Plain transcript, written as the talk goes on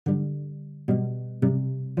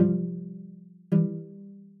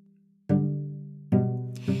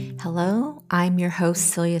Hello, I'm your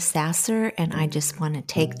host, Celia Sasser, and I just want to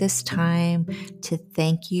take this time to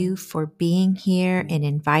thank you for being here and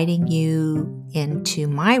inviting you into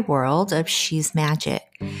my world of She's Magic.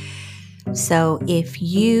 So, if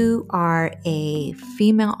you are a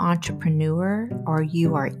female entrepreneur or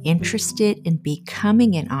you are interested in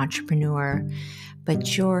becoming an entrepreneur,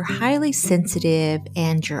 but you're highly sensitive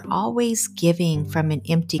and you're always giving from an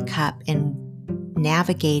empty cup and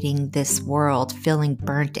navigating this world feeling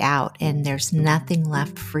burnt out and there's nothing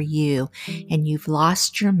left for you and you've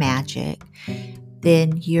lost your magic,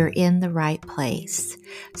 then you're in the right place.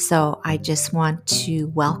 So I just want to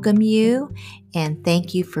welcome you and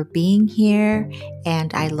thank you for being here.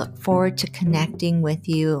 And I look forward to connecting with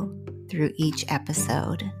you through each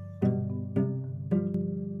episode.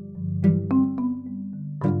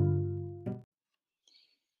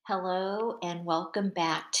 Hello, and welcome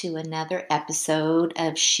back to another episode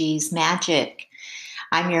of She's Magic.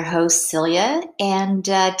 I'm your host, Celia, and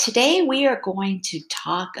today we are going to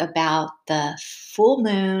talk about the full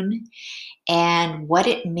moon and what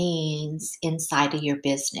it means inside of your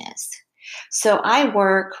business. So I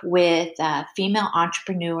work with female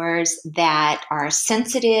entrepreneurs that are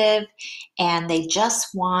sensitive and they just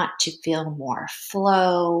want to feel more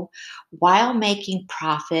flow while making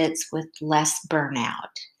profits with less burnout.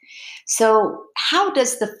 So, how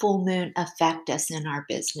does the full moon affect us in our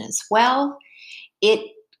business? Well, it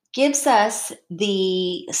gives us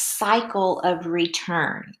the cycle of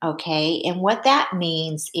return, okay? And what that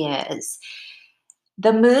means is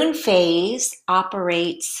the moon phase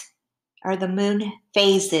operates, or the moon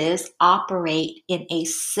phases operate in a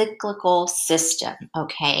cyclical system,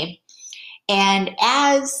 okay? And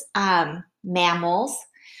as mammals,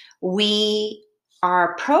 we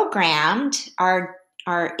are programmed,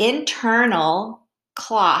 our internal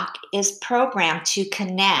clock is programmed to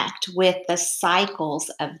connect with the cycles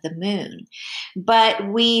of the moon. But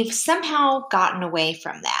we've somehow gotten away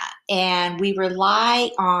from that and we rely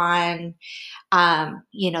on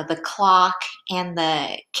the clock and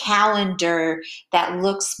the calendar that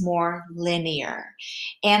looks more linear.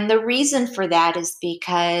 And the reason for that is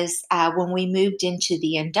because when we moved into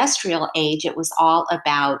the industrial age, it was all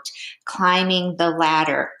about climbing the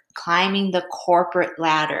ladder, climbing the corporate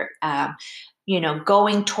ladder,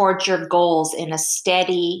 going towards your goals in a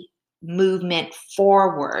steady movement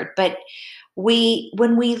forward. But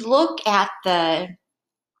when we look at the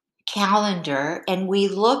calendar and we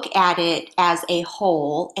look at it as a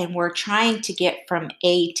whole and we're trying to get from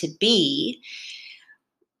A to B,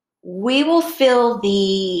 we will feel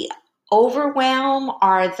the overwhelm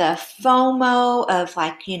or the FOMO of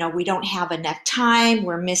we don't have enough time,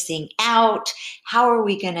 we're missing out. How are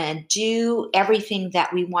we going to do everything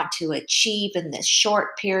that we want to achieve in this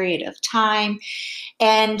short period of time?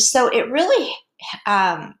 And so it really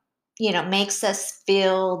makes us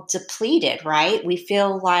feel depleted, right? We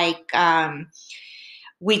feel like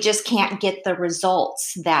we just can't get the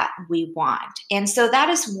results that we want. And so that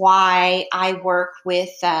is why I work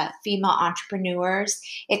with female entrepreneurs,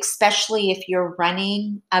 especially if you're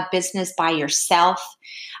running a business by yourself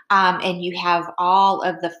and you have all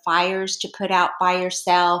of the fires to put out by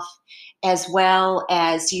yourself, as well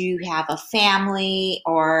as you have a family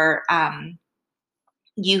or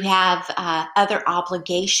you have other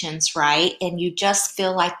obligations, right? And you just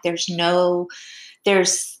feel like there's not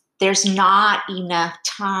enough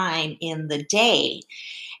time in the day.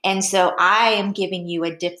 And so I am giving you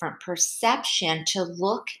a different perception to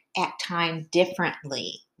look at time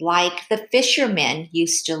differently, like the fishermen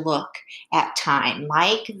used to look at time,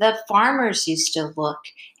 like the farmers used to look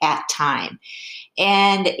at time.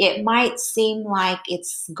 And it might seem like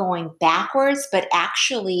it's going backwards, but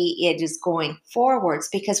actually it is going forwards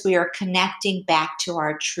because we are connecting back to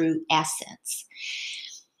our true essence.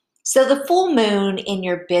 So the full moon in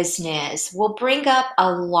your business will bring up a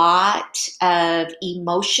lot of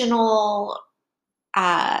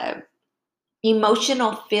uh,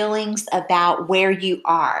 emotional feelings about where you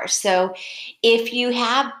are. So if you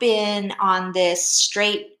have been on this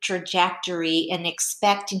straight trajectory and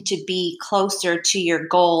expecting to be closer to your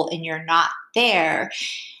goal and you're not there,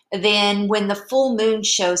 then when the full moon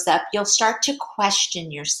shows up, you'll start to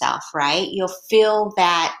question yourself, right? You'll feel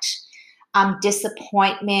that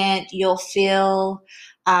disappointment. You'll feel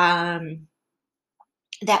that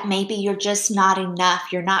maybe you're just not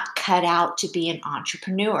enough. You're not cut out to be an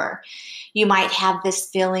entrepreneur. You might have this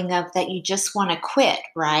feeling of that you just want to quit,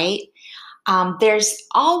 right? There's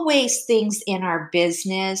always things in our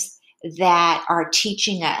business that are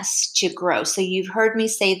teaching us to grow. So you've heard me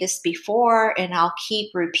say this before, and I'll keep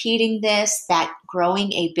repeating this, that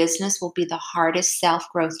growing a business will be the hardest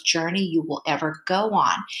self-growth journey you will ever go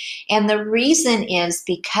on. And the reason is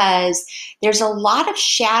because there's a lot of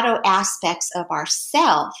shadow aspects of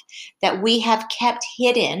ourself that we have kept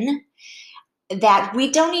hidden, that we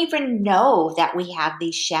don't even know that we have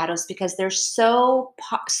these shadows because they're so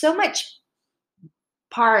much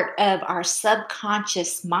part of our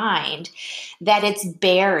subconscious mind that it's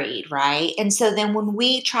buried, right? And so then when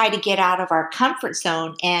we try to get out of our comfort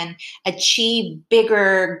zone and achieve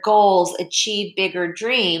bigger goals, achieve bigger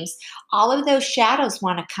dreams, all of those shadows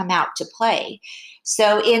want to come out to play.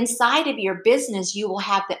 So inside of your business, you will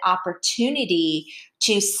have the opportunity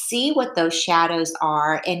to see what those shadows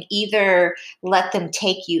are and either let them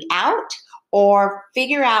take you out or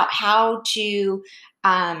figure out how to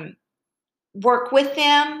um, work with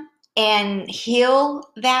them and heal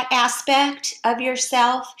that aspect of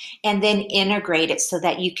yourself and then integrate it so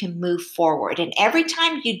that you can move forward. And every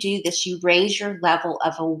time you do this, you raise your level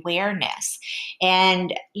of awareness.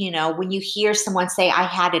 And, when you hear someone say, I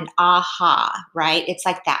had an aha, right? It's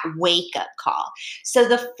like that wake up call. So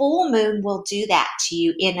the full moon will do that to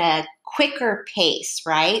you in a quicker pace,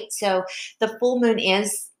 right? So the full moon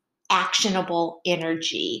is actionable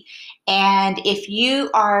energy. And if you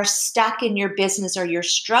are stuck in your business or you're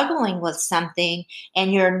struggling with something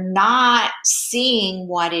and you're not seeing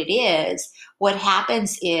what it is, what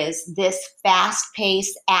happens is this fast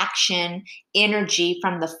paced action energy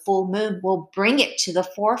from the full moon will bring it to the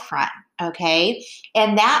forefront. Okay.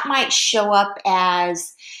 And that might show up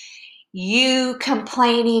as you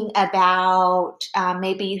complaining about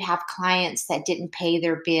maybe you have clients that didn't pay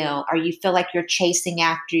their bill, or you feel like you're chasing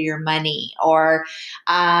after your money, or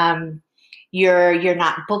um, you're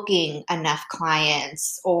not booking enough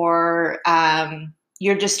clients, or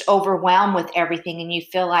you're just overwhelmed with everything and you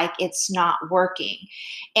feel like it's not working.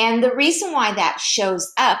 And the reason why that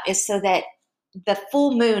shows up is so that the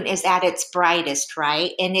full moon is at its brightest,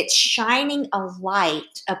 right? And it's shining a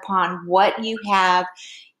light upon what you have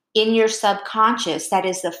in your subconscious that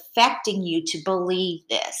is affecting you to believe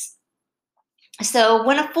this. So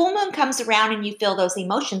when a full moon comes around and you feel those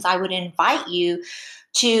emotions, I would invite you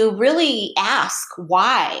to really ask,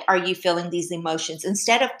 why are you feeling these emotions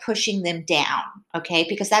instead of pushing them down? Okay,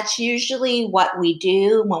 because that's usually what we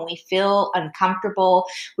do when we feel uncomfortable.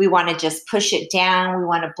 We want to just push it down. We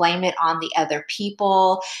want to blame it on the other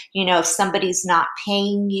people. If somebody's not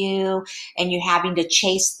paying you and you're having to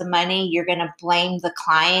chase the money, you're going to blame the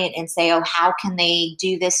client and say, oh, how can they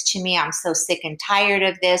do this to me? I'm so sick and tired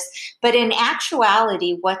of this. But in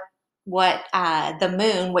actuality, what the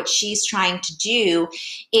moon, what she's trying to do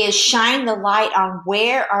is shine the light on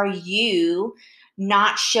where are you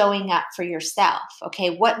not showing up for yourself.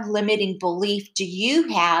 Okay, what limiting belief do you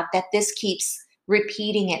have that this keeps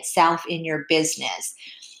repeating itself in your business?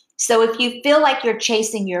 So if you feel like you're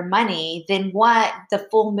chasing your money, then what the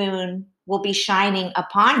full moon will be shining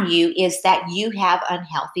upon you is that you have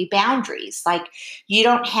unhealthy boundaries. Like, you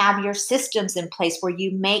don't have your systems in place where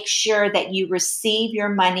you make sure that you receive your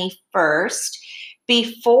money first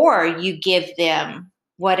before you give them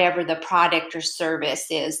whatever the product or service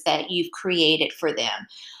is that you've created for them,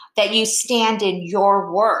 that you stand in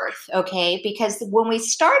your worth. Okay, because when we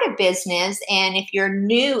start a business, and if you're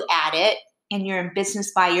new at it and you're in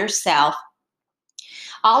business by yourself,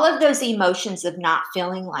 all of those emotions of not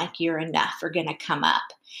feeling like you're enough are going to come up.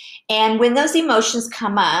 And when those emotions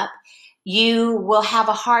come up, you will have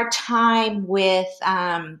a hard time with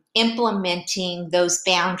implementing those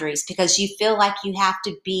boundaries because you feel like you have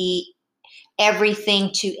to be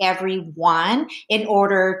everything to everyone in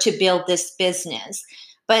order to build this business.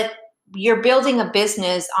 But you're building a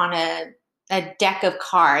business on a deck of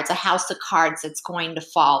cards, a house of cards that's going to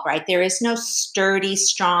fall, right? There is no sturdy,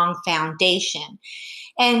 strong foundation.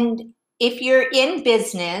 And if you're in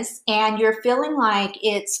business and you're feeling like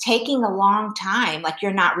it's taking a long time, like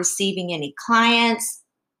you're not receiving any clients,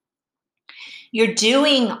 you're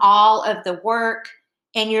doing all of the work,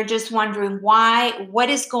 and you're just wondering what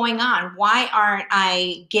is going on? Why aren't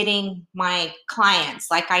I getting my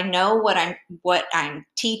clients? Like, I know what I'm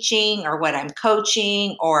teaching or what I'm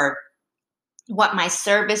coaching or what my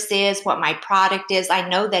service is, what my product is. I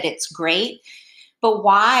know that it's great, but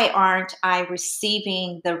why aren't I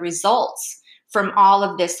receiving the results from all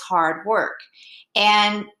of this hard work?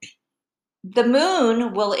 And the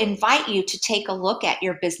moon will invite you to take a look at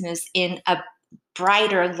your business in a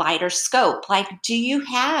brighter, lighter scope. Like, do you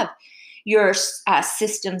have your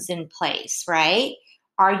systems in place, right?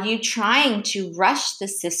 Are you trying to rush the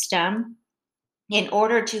system in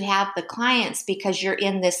order to have the clients because you're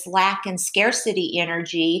in this lack and scarcity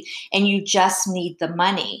energy and you just need the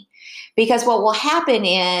money. Because what will happen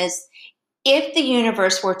is, if the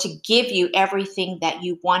universe were to give you everything that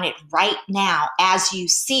you wanted right now as you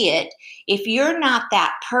see it, if you're not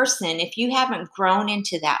that person, if you haven't grown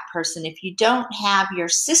into that person, if you don't have your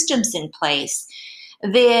systems in place,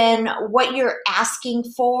 then what you're asking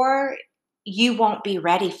for, you won't be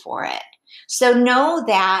ready for it. So know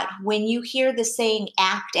that when you hear the saying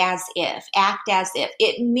act as if,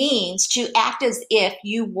 it means to act as if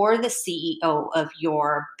you were the CEO of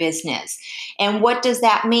your business. And what does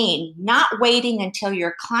that mean? Not waiting until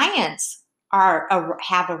your clients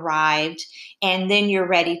have arrived and then you're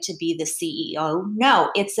ready to be the CEO.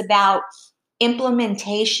 No, it's about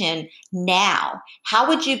implementation now. How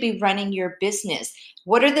would you be running your business?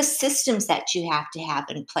 What are the systems that you have to have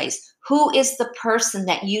in place? Who is the person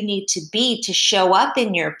that you need to be to show up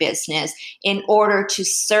in your business in order to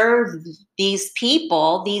serve these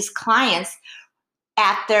people, these clients,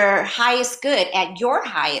 at their highest good, at your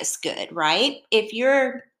highest good, right? If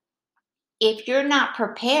you're not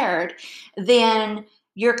prepared, then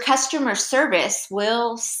your customer service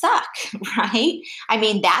will suck, right? I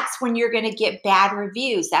mean, that's when you're going to get bad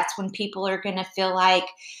reviews. That's when people are going to feel like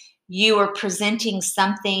you are presenting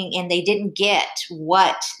something and they didn't get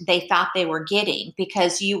what they thought they were getting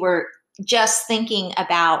because you were just thinking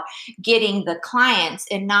about getting the clients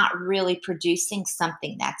and not really producing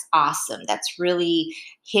something that's awesome, that's really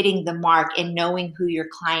hitting the mark and knowing who your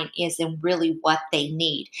client is and really what they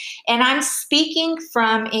need. And I'm speaking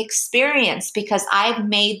from experience because I've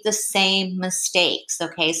made the same mistakes.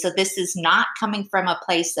 Okay. So this is not coming from a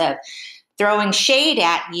place of throwing shade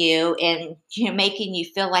at you and making you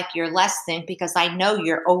feel like you're less than, because I know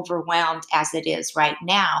you're overwhelmed as it is right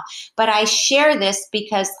now. But I share this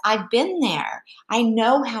because I've been there. I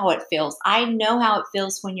know how it feels. I know how it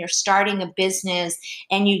feels when you're starting a business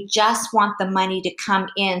and you just want the money to come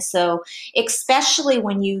in. So especially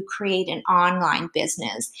when you create an online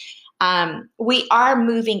business. We are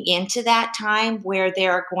moving into that time where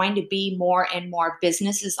there are going to be more and more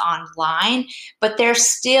businesses online, but there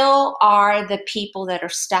still are the people that are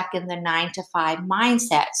stuck in the 9 to 5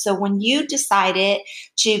 mindset. So when you decided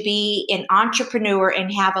to be an entrepreneur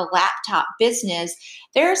and have a laptop business,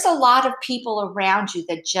 there's a lot of people around you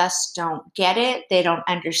that just don't get it. They don't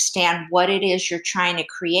understand what it is you're trying to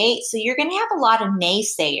create. So you're going to have a lot of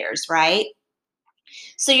naysayers, right?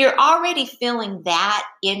 So you're already feeling that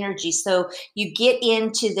energy. So you get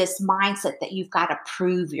into this mindset that you've got to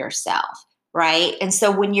prove yourself, right? And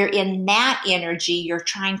so when you're in that energy, you're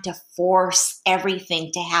trying to force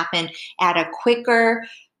everything to happen at a quicker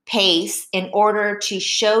pace in order to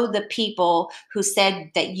show the people who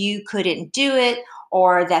said that you couldn't do it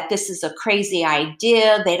or that this is a crazy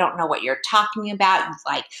idea. They don't know what you're talking about.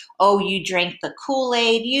 Like, oh, you drank the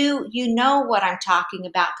Kool-Aid. You know what I'm talking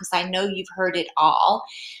about because I know you've heard it all,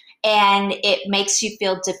 and it makes you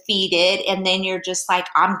feel defeated, and then you're just like,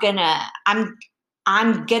 I'm gonna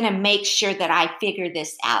make sure that I figure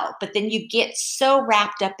this out. But then you get so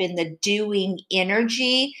wrapped up in the doing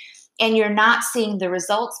energy and you're not seeing the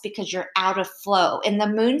results because you're out of flow. And the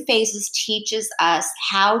moon phases teaches us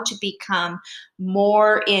how to become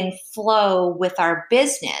more in flow with our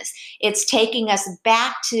business. It's taking us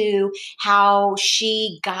back to how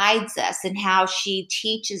she guides us and how she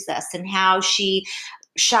teaches us and how she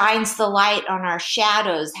shines the light on our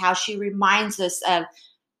shadows, how she reminds us of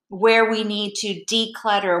where we need to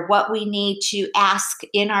declutter, what we need to ask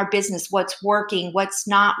in our business, what's working, what's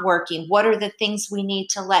not working, what are the things we need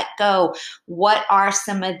to let go, what are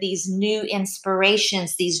some of these new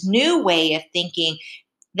inspirations, these new way of thinking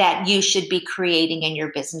that you should be creating in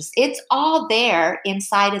your business. It's all there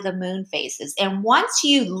inside of the moon phases. And once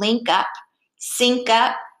you link up, sync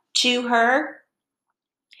up to her,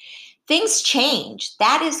 things change.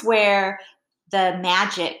 That is where the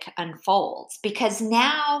magic unfolds because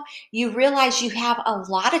now you realize you have a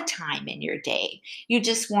lot of time in your day. You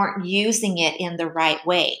just weren't using it in the right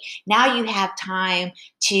way. Now you have time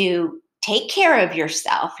to take care of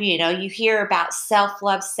yourself. You hear about self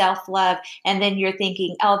love, and then you're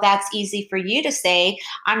thinking, oh, that's easy for you to say.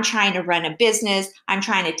 I'm trying to run a business. I'm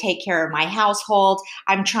trying to take care of my household.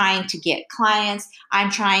 I'm trying to get clients.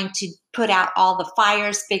 I'm trying to put out all the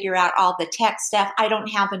fires, figure out all the tech stuff. I don't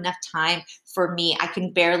have enough time for me. I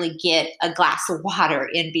can barely get a glass of water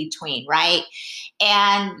in between, right?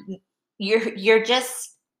 And you're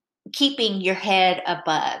just keeping your head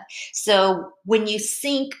above. So when you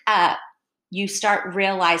sync up, you start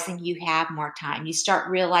realizing you have more time. You start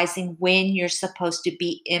realizing when you're supposed to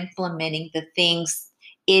be implementing the things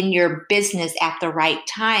in your business at the right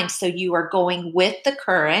time. So you are going with the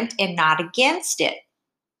current and not against it.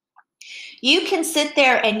 You can sit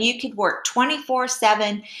there and you could work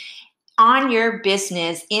 24/7 on your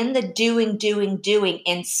business in the doing,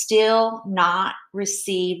 and still not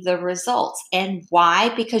receive the results. And why?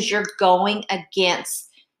 Because you're going against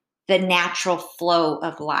the natural flow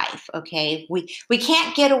of life. Okay, we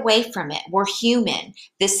can't get away from it. We're human.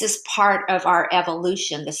 This is part of our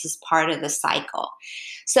evolution. This is part of the cycle.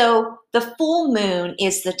 So the full moon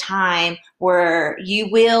is the time where you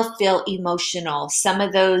will feel emotional. Some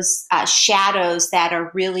of those shadows that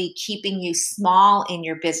are really keeping you small in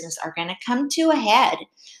your business are going to come to a head.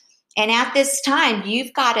 And at this time,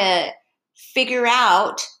 you've got to figure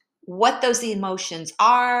out what those emotions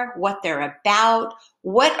are, what they're about.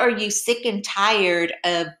 What are you sick and tired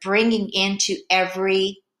of bringing into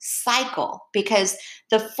every cycle? Because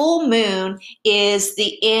the full moon is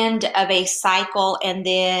the end of a cycle, and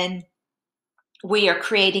then we are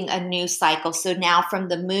creating a new cycle. So now from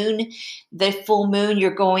the moon, the full moon,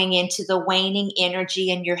 you're going into the waning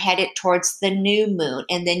energy and you're headed towards the new moon.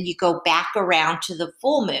 And then you go back around to the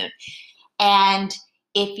full moon. And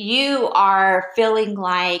if you are feeling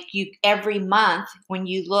like you every month when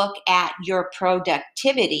you look at your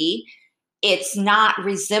productivity, it's not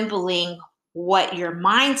resembling what your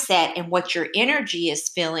mindset and what your energy is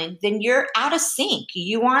feeling, then you're out of sync.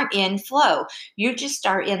 You aren't in flow. You just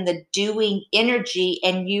are in the doing energy,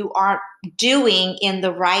 and you aren't doing in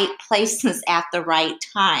the right places at the right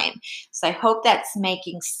time. So I hope that's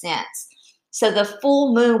making sense. So the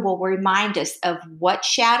full moon will remind us of what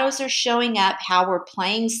shadows are showing up, how we're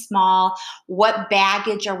playing small, what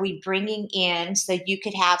baggage are we bringing in. So you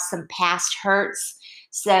could have some past hurts,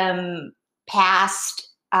 some past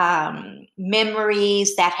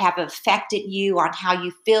memories that have affected you on how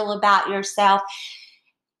you feel about yourself.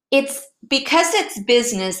 It's because it's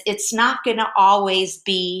business, it's not going to always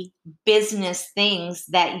be business things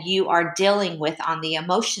that you are dealing with on the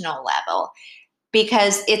emotional level,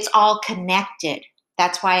 because it's all connected.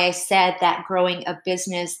 That's why I said that growing a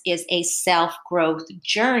business is a self-growth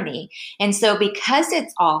journey. And so because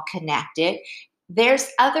it's all connected, there's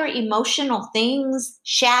other emotional things,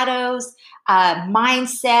 shadows,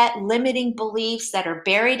 mindset, limiting beliefs that are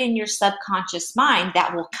buried in your subconscious mind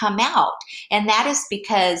that will come out. And that is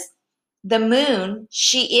because the moon,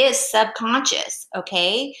 she is subconscious,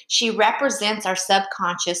 okay? She represents our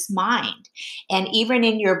subconscious mind. And even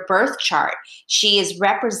in your birth chart, she is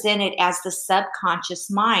represented as the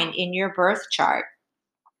subconscious mind in your birth chart.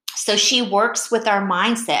 So she works with our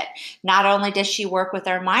mindset. Not only does she work with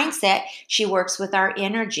our mindset, she works with our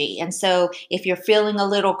energy. And so if you're feeling a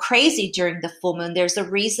little crazy during the full moon, there's a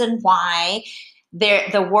reason why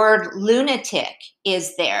the word lunatic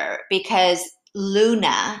is there, because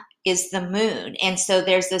Luna is the moon. And so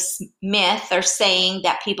there's this myth or saying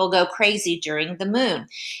that people go crazy during the moon.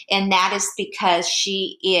 And that is because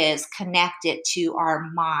she is connected to our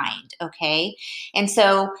mind, okay? And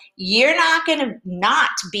so you're not going to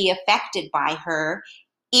not be affected by her,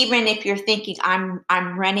 even if you're thinking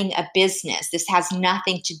I'm running a business. This has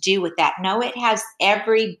nothing to do with that. No, it has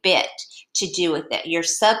every bit to do with it. Your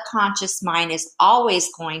subconscious mind is always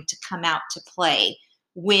going to come out to play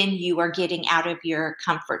when you are getting out of your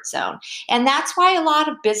comfort zone. And that's why a lot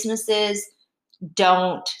of businesses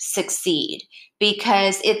don't succeed,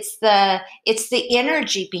 because it's the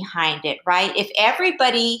energy behind it, right? If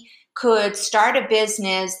everybody could start a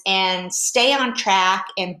business and stay on track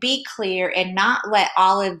and be clear and not let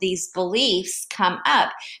all of these beliefs come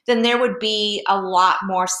up, then there would be a lot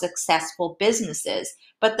more successful businesses.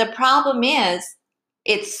 But the problem is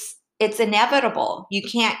it's inevitable. You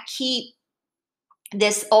can't keep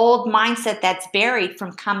this old mindset that's buried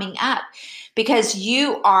from coming up, because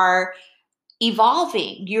you are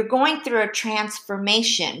evolving. You're going through a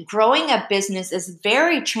transformation. Growing a business is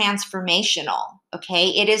very transformational, okay?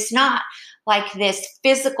 It is not like this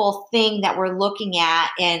physical thing that we're looking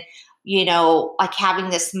at and, like having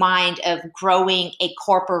this mind of growing a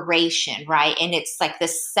corporation, right? And it's like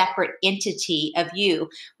this separate entity of you.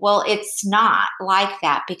 Well, it's not like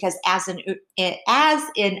that, because as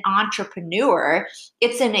an entrepreneur,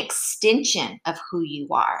 it's an extension of who you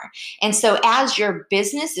are. And so as your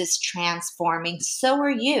business is transforming, so are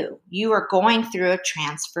you. You are going through a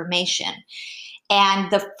transformation. And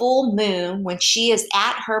the full moon, when she is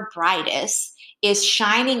at her brightest, is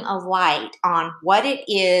shining a light on what it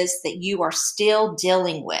is that you are still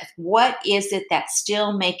dealing with. What is it that's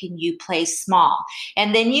still making you play small?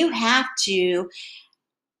 And then you have to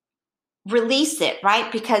release it,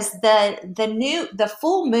 right? Because the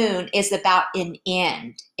full moon is about an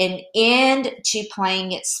end to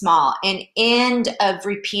playing it small, an end of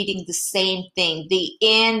repeating the same thing, the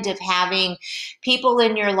end of having people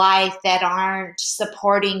in your life that aren't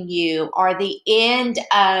supporting you, or the end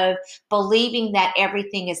of believing that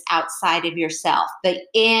everything is outside of yourself, the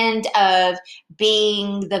end of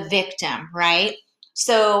being the victim, right?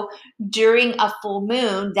 So during a full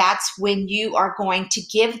moon, that's when you are going to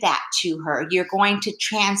give that to her. You're going to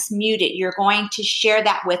transmute it. You're going to share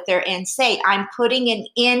that with her and say, I'm putting an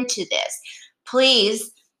end to this. Please,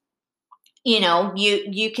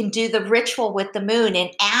 you can do the ritual with the moon and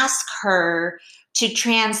ask her to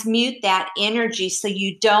transmute that energy so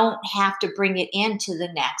you don't have to bring it into the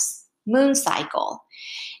next moon cycle.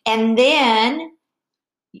 And then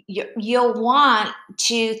you'll want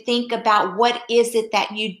to think about what is it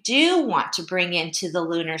that you do want to bring into the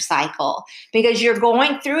lunar cycle, because you're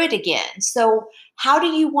going through it again. So how do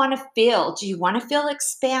you want to feel? Do you want to feel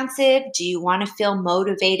expansive? Do you want to feel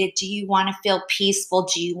motivated? Do you want to feel peaceful?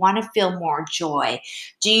 Do you want to feel more joy?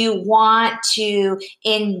 Do you want to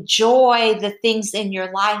enjoy the things in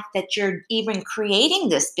your life that you're even creating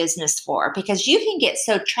this business for? Because you can get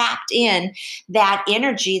so trapped in that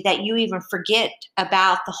energy that you even forget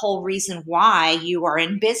about the whole reason why you are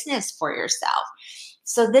in business for yourself.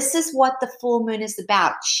 So this is what the full moon is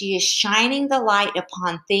about. She is shining the light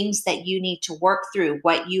upon things that you need to work through,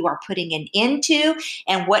 what you are putting an end to,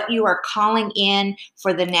 and what you are calling in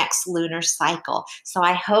for the next lunar cycle. So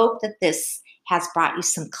I hope that this has brought you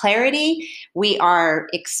some clarity. We are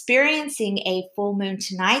experiencing a full moon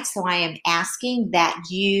tonight, so I am asking that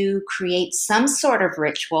you create some sort of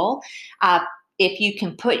ritual. If you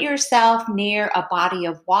can put yourself near a body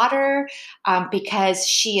of water, because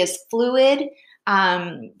she is fluid,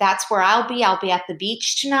 that's where I'll be. I'll be at the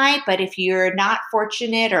beach tonight. But if you're not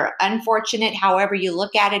fortunate or unfortunate, however you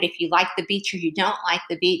look at it, if you like the beach or you don't like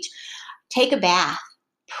the beach, take a bath.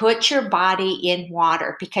 Put your body in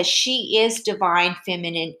water, because she is divine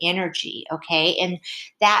feminine energy, okay? And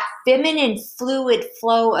that feminine fluid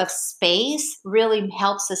flow of space really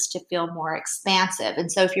helps us to feel more expansive. And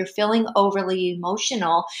so if you're feeling overly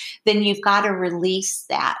emotional, then you've got to release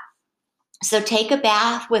that. So take a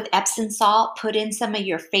bath with Epsom salt, put in some of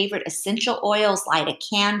your favorite essential oils, light a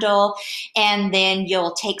candle, and then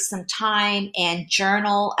you'll take some time and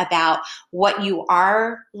journal about what you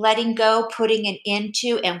are letting go, putting it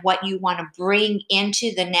into, and what you want to bring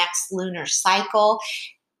into the next lunar cycle.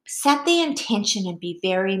 Set the intention and be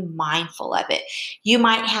very mindful of it. You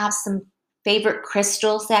might have some favorite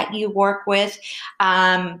crystals that you work with.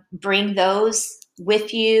 Bring those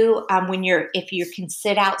with you if you can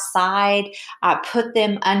sit outside. Put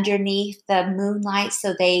them underneath the moonlight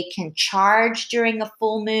so they can charge during a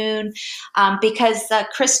full moon, because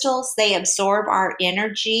crystals, they absorb our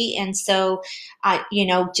energy. And so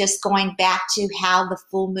just going back to how the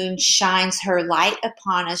full moon shines her light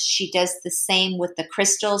upon us, she does the same with the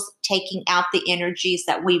crystals, taking out the energies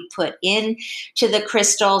that we put in to the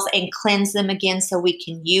crystals and cleanse them again so we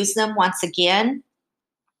can use them once again.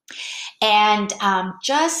 And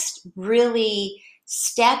just really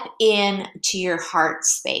step in to your heart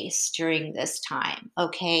space during this time,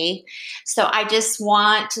 okay? So I just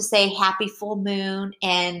want to say happy full moon,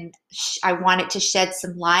 and I wanted to shed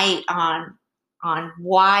some light on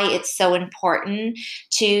why it's so important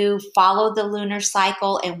to follow the lunar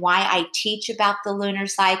cycle, and why I teach about the lunar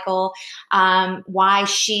cycle, why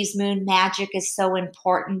She's Moon Magic is so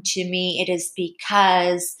important to me. It is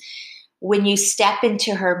because when you step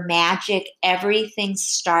into her magic, everything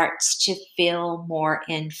starts to feel more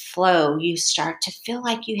in flow. You start to feel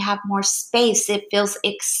like you have more space. It feels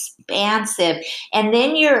expansive. And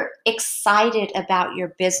then you're excited about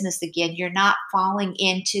your business again. You're not falling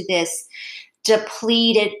into this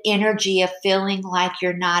depleted energy of feeling like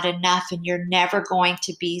you're not enough and you're never going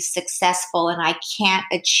to be successful and I can't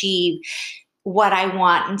achieve what I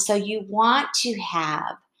want. And so you want to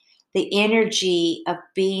have the energy of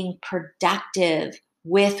being productive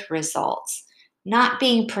with results, not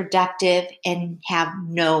being productive and have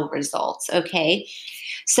no results, okay?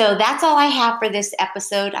 So that's all I have for this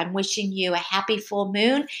episode. I'm wishing you a happy full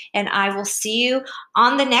moon, and I will see you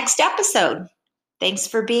on the next episode. Thanks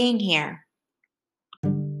for being here.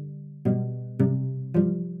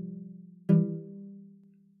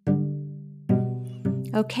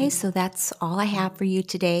 Okay, so that's all I have for you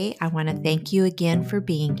today. I want to thank you again for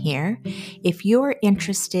being here. If you're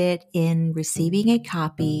interested in receiving a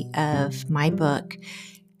copy of my book,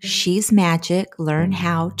 She's Magic, Learn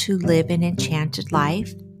How to Live an Enchanted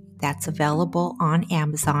Life, that's available on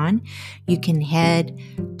Amazon. You can head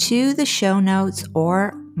to the show notes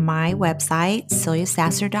or my website,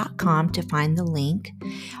 celiasasser.com, to find the link.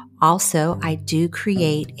 Also, I do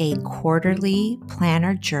create a quarterly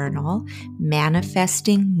planner journal,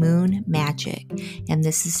 Manifesting Moon Magic, and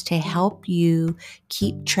this is to help you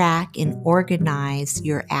keep track and organize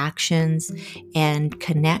your actions and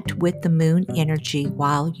connect with the moon energy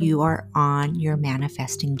while you are on your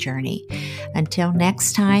manifesting journey. Until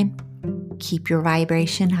next time, keep your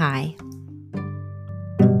vibration high.